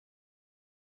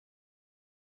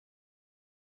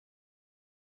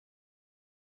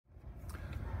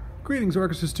Greetings,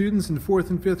 orchestra students in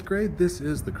 4th and 5th grade. This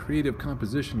is the Creative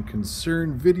Composition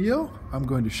Concern video. I'm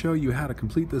going to show you how to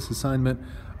complete this assignment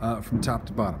from top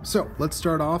to bottom. So let's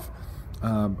start off.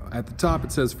 At the top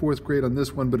it says 4th grade on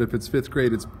this one, but if it's 5th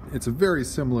grade, it's a very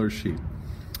similar sheet.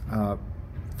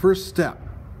 First step,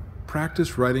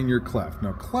 practice writing your clef.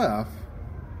 Now clef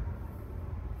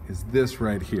is this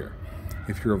right here.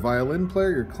 If you're a violin player,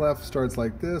 your clef starts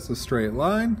like this, a straight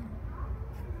line,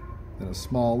 then a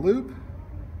small loop,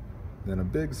 then a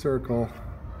big circle,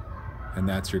 and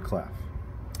that's your clef.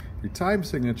 Your time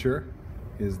signature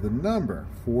is the number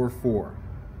 4-4.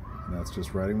 And that's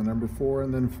just writing the number 4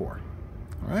 and then 4.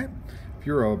 All right? If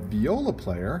you're a viola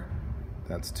player,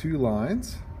 that's 2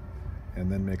 lines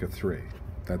and then make a 3.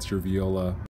 That's your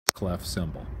viola clef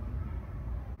symbol.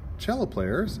 Cello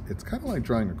players, it's kind of like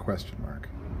drawing a question mark.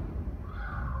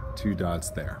 2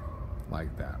 dots there,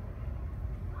 like that.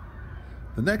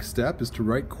 The next step is to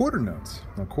write quarter notes.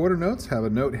 Now quarter notes have a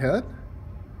note head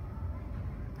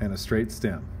and a straight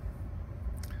stem.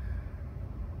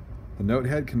 The note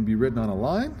head can be written on a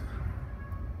line.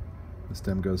 The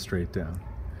stem goes straight down.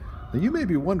 Now you may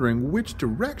be wondering which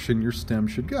direction your stem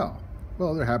should go.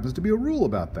 Well, there happens to be a rule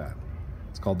about that.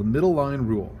 It's called the middle line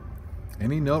rule.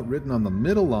 Any note written on the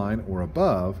middle line or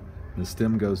above, the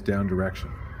stem goes down direction.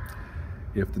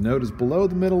 If the note is below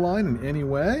the middle line in any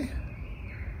way,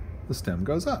 the stem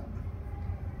goes up.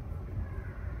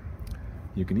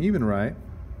 You can even write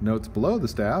notes below the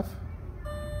staff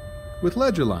with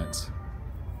ledger lines.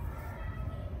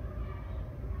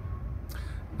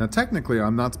 Now technically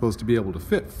I'm not supposed to be able to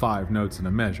fit 5 notes in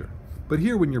a measure, but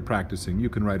here when you're practicing you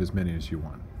can write as many as you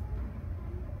want.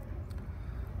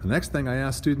 The next thing I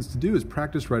ask students to do is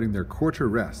practice writing their quarter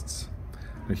rests.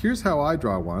 Now here's how I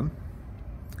draw one,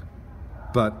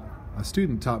 but a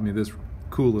student taught me this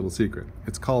cool little secret.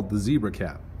 It's called the zebra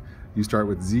cat. You start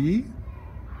with Z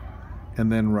and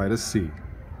then write a C.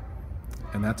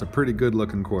 And that's a pretty good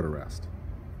looking quarter rest.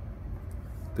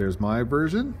 There's my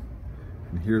version,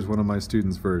 and here's one of my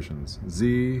students' versions.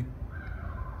 Z,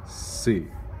 C.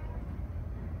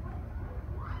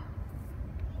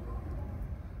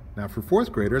 Now for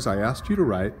 4th graders, I asked you to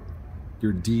write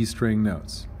your D string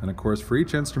notes. And of course for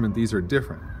each instrument these are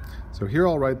different. So here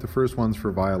I'll write the first ones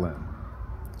for violin.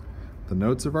 The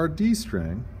notes of our D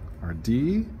string are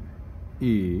D,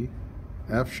 E,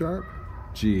 F sharp,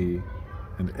 G,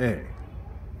 and A.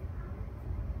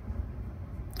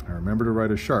 I remember to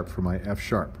write a sharp for my F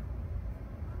sharp.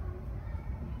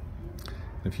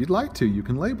 If you'd like to, you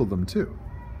can label them too.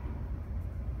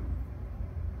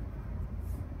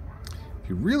 If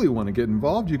you really want to get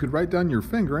involved, you could write down your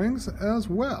fingerings as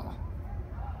well.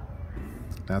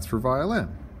 That's for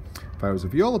violin. If I was a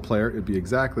viola player, it'd be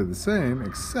exactly the same,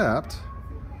 except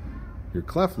your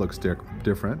clef looks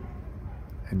different,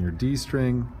 and your D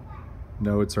string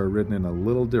notes are written in a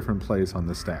little different place on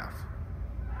the staff.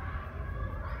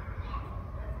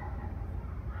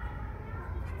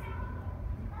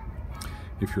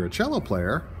 If you're a cello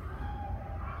player,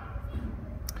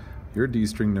 your D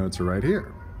string notes are right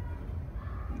here.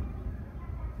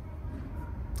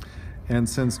 And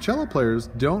since cello players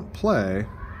don't play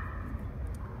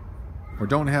or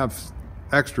don't have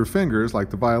extra fingers like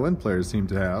the violin players seem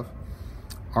to have,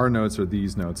 our notes are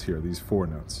these notes here, these 4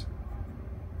 notes.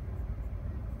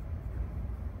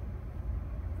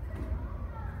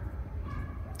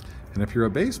 And if you're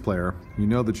a bass player, you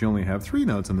know that you only have 3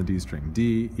 notes on the D string,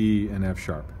 D, E, and F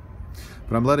sharp.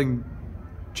 But I'm letting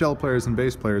cello players and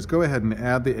bass players go ahead and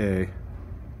add the A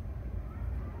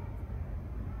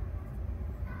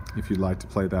if you'd like to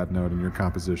play that note in your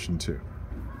composition too.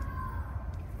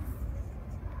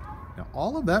 Now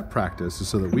all of that practice is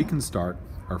so that we can start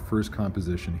our first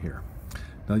composition here.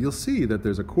 Now you'll see that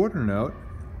there's a quarter note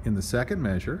in the 2nd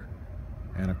measure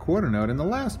and a quarter note in the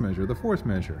last measure, the 4th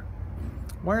measure.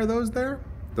 Why are those there?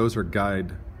 Those are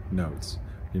guide notes.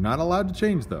 You're not allowed to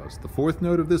change those. The 4th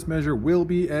note of this measure will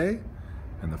be A,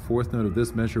 and the 4th note of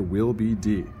this measure will be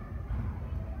D.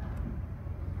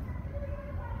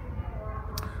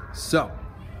 So,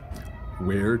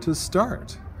 where to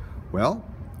start? Well,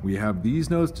 we have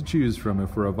these notes to choose from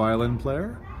if we're a violin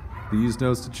player, these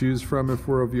notes to choose from if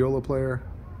we're a viola player,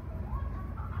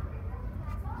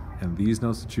 and these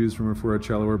notes to choose from if we're a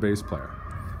cello or bass player.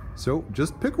 So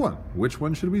just pick one. Which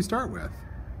one should we start with?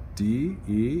 D,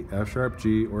 E, F sharp,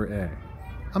 G, or A?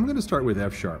 I'm going to start with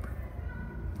F sharp.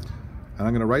 And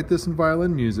I'm going to write this in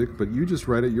violin music, but you just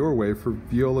write it your way for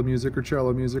viola music or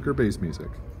cello music or bass music.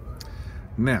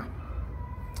 Now,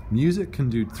 music can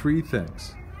do 3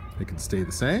 things. It can stay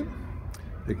the same,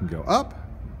 it can go up,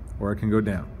 or it can go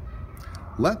down.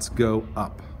 Let's go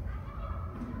up.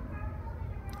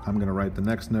 I'm going to write the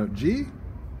next note G,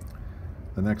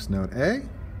 the next note A,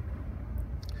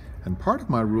 and part of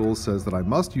my rule says that I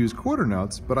must use quarter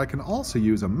notes, but I can also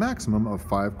use a maximum of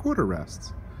 5 quarter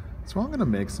rests. So I'm going to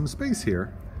make some space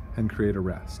here and create a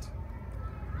rest.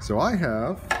 So I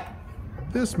have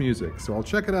this music, so I'll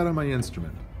check it out on my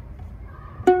instrument.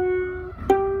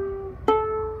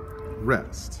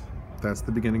 Rest. That's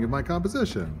the beginning of my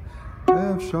composition.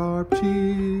 F sharp,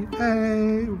 G,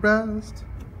 A, rest.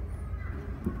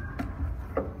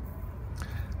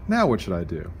 Now what should I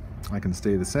do? I can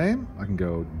stay the same, I can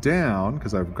go down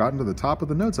because I've gotten to the top of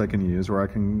the notes I can use, or I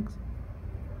can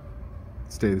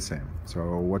stay the same.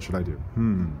 So what should I do?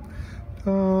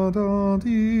 Da, da,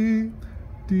 dee,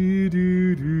 dee,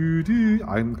 dee, dee, dee.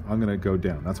 I'm gonna go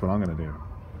down. That's what I'm gonna do.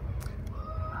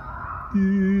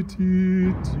 Dee,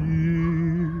 dee,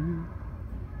 dee.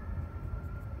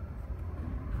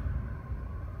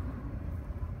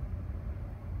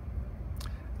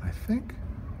 I think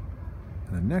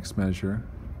in the next measure,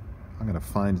 I'm going to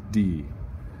find D.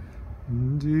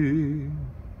 D.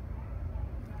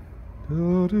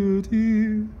 Do, do,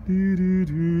 dee, dee, dee,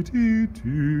 dee, dee,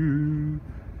 dee.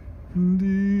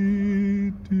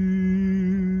 Dee,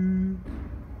 dee,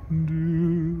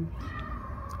 doo.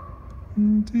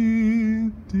 Dee,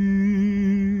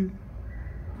 dee,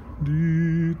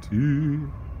 dee, dee.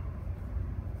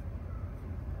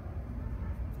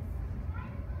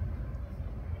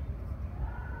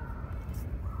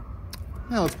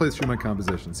 Now let's play through my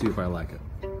composition, see if I like it.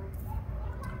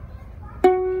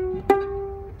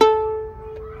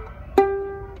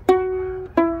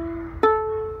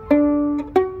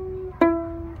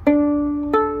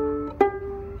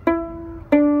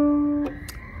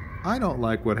 I don't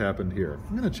like what happened here.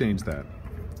 I'm going to change that.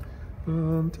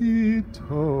 I'm going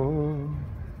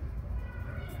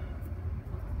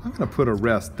to put a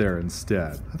rest there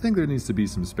instead. I think there needs to be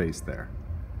some space there.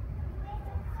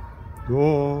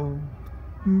 Do,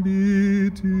 be,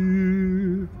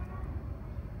 do,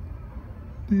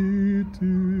 dee,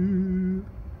 do,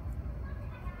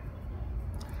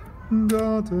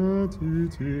 da, da, dee,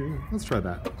 dee. Let's try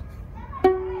that.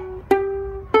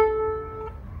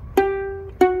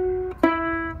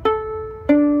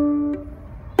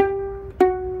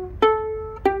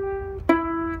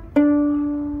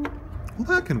 Well,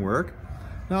 that can work.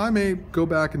 Now I may go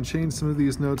back and change some of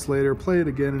these notes later, play it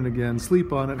again and again,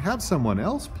 sleep on it, have someone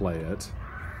else play it.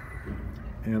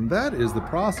 And that is the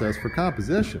process for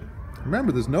composition.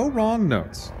 Remember, there's no wrong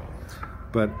notes,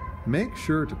 but make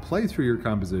sure to play through your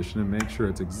composition and make sure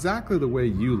it's exactly the way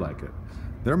you like it.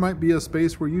 There might be a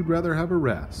space where you'd rather have a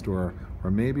rest or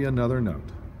maybe another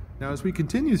note. Now as we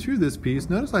continue through this piece,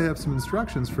 notice I have some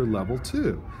instructions for level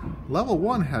 2. Level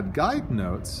 1 had guide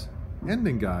notes,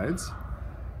 ending guides,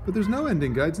 but there's no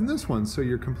ending guides in this one, so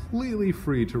you're completely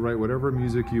free to write whatever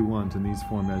music you want in these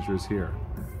 4 measures here.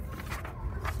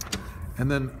 And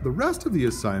then the rest of the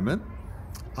assignment,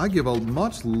 I give a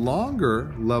much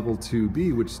longer level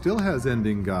 2B, which still has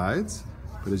ending guides,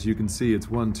 but as you can see, it's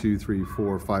 1, 2, 3,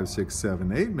 4, 5, 6,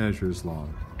 7, 8 measures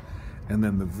long. And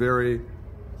then the very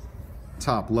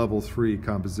top level 3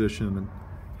 composition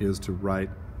is to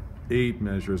write 8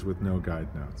 measures with no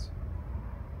guide notes.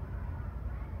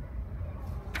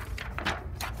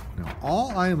 Now,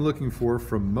 all I am looking for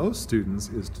from most students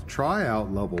is to try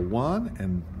out level 1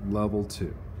 and level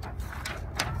 2.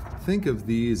 Think of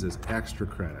these as extra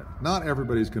credit. Not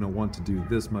everybody's going to want to do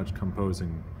this much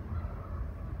composing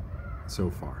so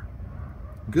far.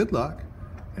 Good luck,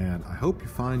 and I hope you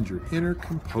find your inner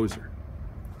composer.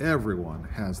 Everyone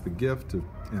has the gift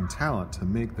and talent to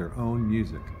make their own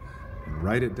music, and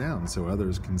write it down so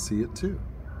others can see it too.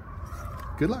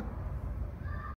 Good luck.